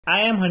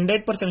I am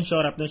 100%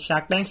 sure आपने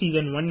shark tank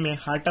season 1 में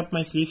heart up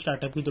my sleeve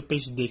startup की तो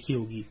पिच देखी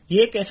होगी।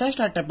 ये एक ऐसा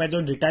स्टार्टअप है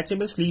जो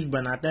डिटैचेबल स्लीव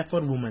बनाता है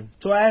for women.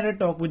 So I had a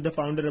talk with the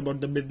founder about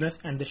the business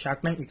and the shark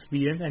tank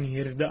experience and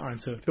here is the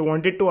answer. So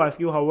wanted to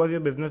ask you how was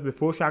your business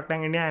before shark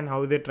tank India and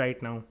how is it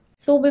right now?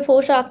 So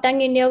before Shark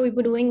Tank India, we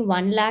were doing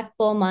 1 lakh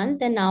per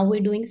month, and now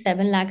we're doing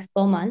 7 lakhs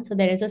per month. So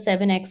there is a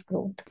 7x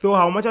growth. So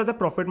how much are the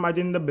profit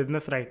margin in the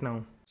business right now?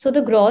 So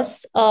the gross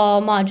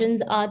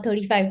margins are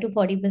 35 to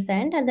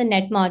 40%, and the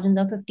net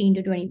margins are 15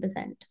 to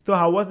 20%. So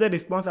how was the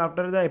response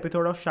after the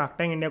episode of Shark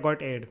Tank India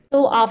got aired?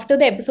 So after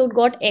the episode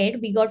got aired,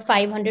 we got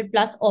 500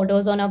 plus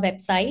orders on our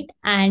website,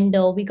 and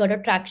we got a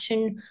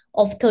traction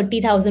of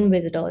 30,000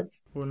 visitors.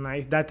 Oh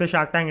nice, that's a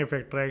Shark Tank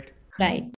effect, right? Right.